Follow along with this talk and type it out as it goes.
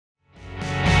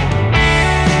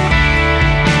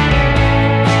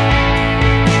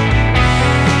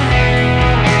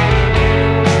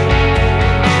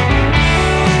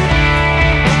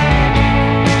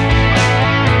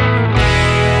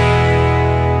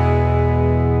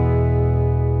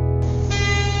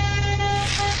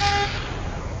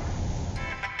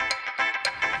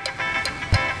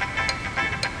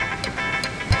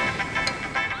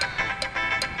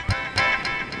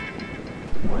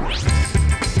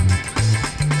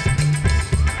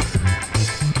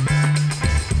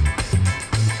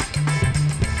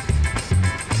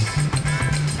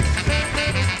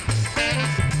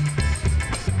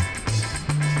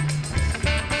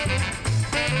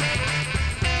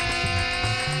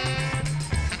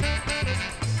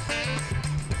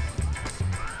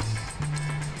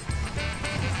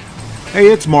Hey,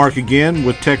 it's Mark again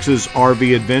with Texas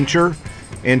RV Adventure,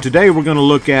 and today we're going to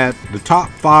look at the top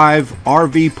 5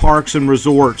 RV parks and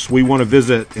resorts we want to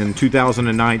visit in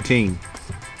 2019.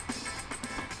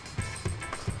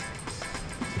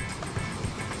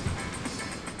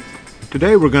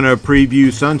 Today we're going to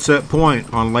preview Sunset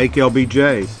Point on Lake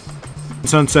LBJ.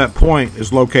 Sunset Point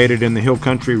is located in the Hill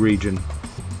Country region.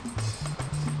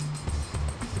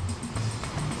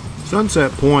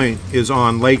 Sunset Point is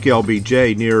on Lake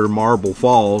LBJ near Marble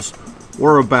Falls.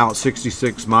 We're about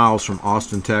 66 miles from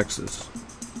Austin, Texas.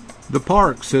 The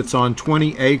park sits on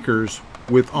 20 acres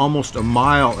with almost a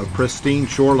mile of pristine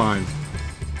shoreline.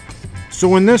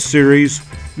 So in this series,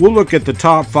 we'll look at the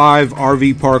top 5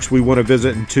 RV parks we want to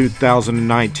visit in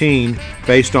 2019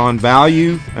 based on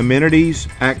value, amenities,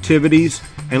 activities,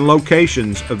 and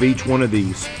locations of each one of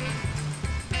these.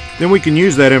 Then we can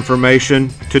use that information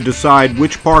to decide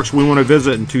which parks we want to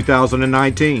visit in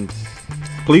 2019.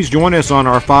 Please join us on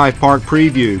our 5-park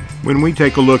preview when we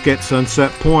take a look at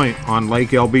Sunset Point on Lake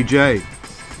LBJ.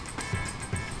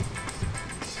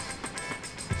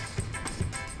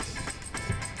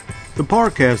 The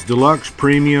park has deluxe,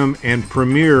 premium, and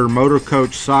premier motor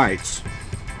coach sites.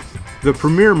 The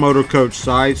premier motor coach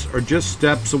sites are just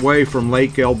steps away from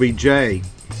Lake LBJ.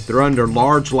 They're under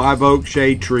large live oak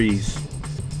shade trees.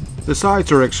 The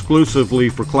sites are exclusively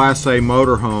for Class A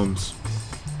motorhomes.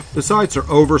 The sites are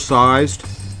oversized,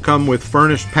 come with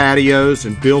furnished patios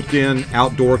and built-in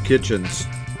outdoor kitchens.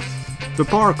 The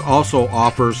park also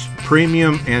offers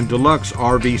premium and deluxe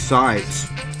RV sites.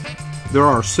 There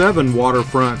are 7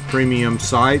 waterfront premium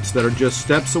sites that are just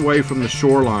steps away from the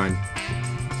shoreline.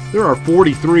 There are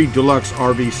 43 deluxe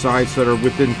RV sites that are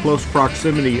within close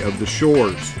proximity of the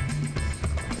shores.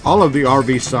 All of the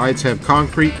RV sites have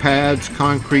concrete pads,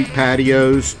 concrete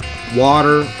patios,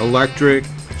 water, electric,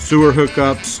 sewer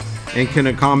hookups, and can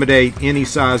accommodate any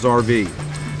size RV.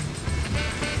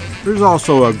 There's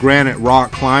also a granite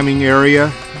rock climbing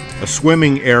area, a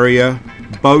swimming area,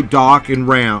 boat dock, and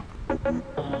ramp.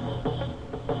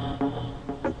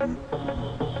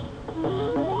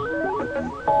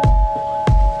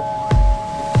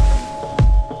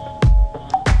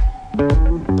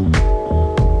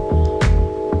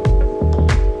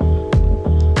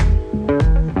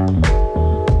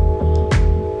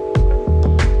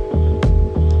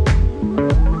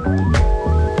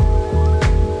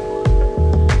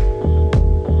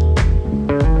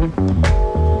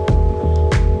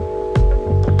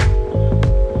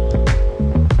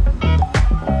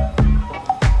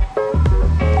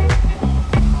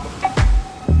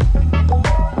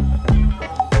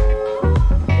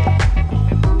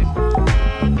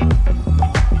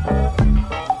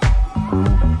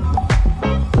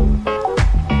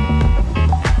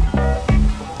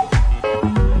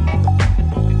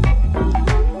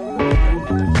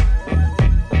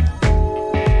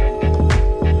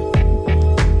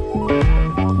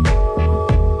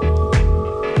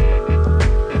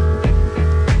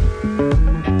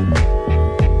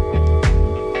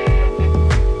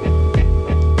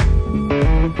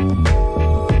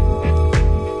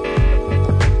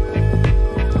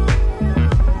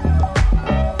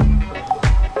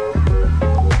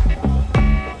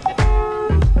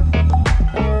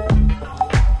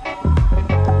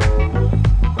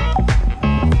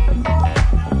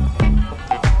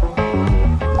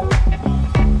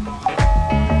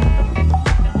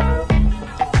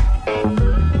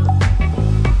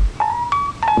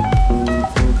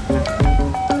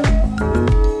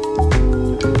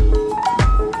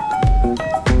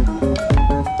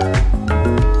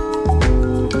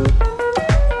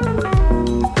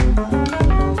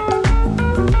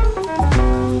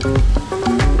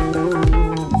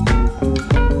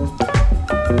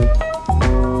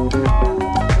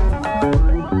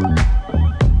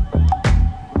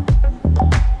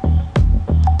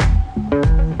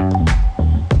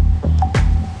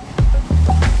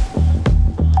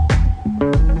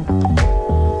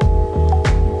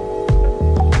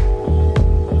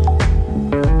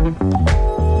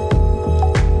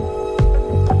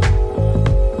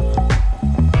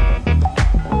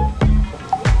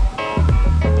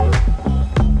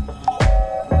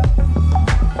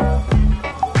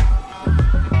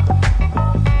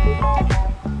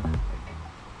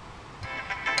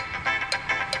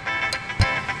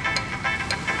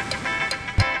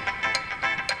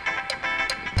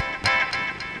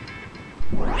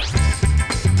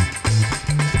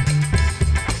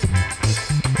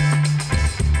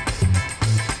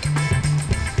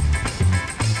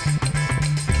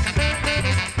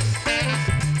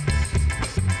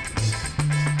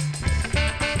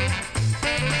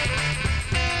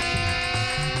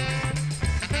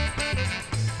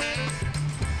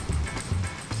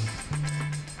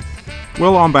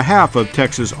 Well, on behalf of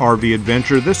Texas RV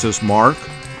Adventure, this is Mark.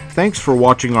 Thanks for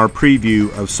watching our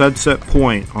preview of Sunset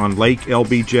Point on Lake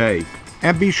LBJ.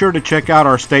 And be sure to check out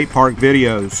our state park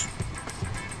videos.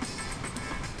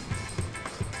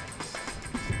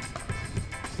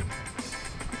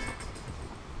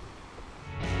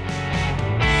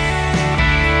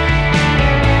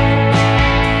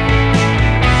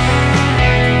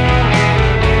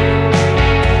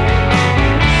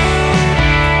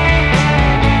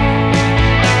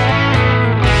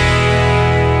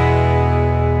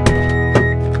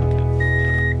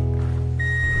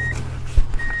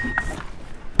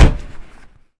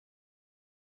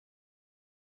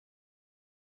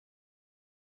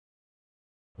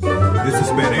 This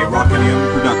has been a Rockin'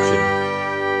 M production.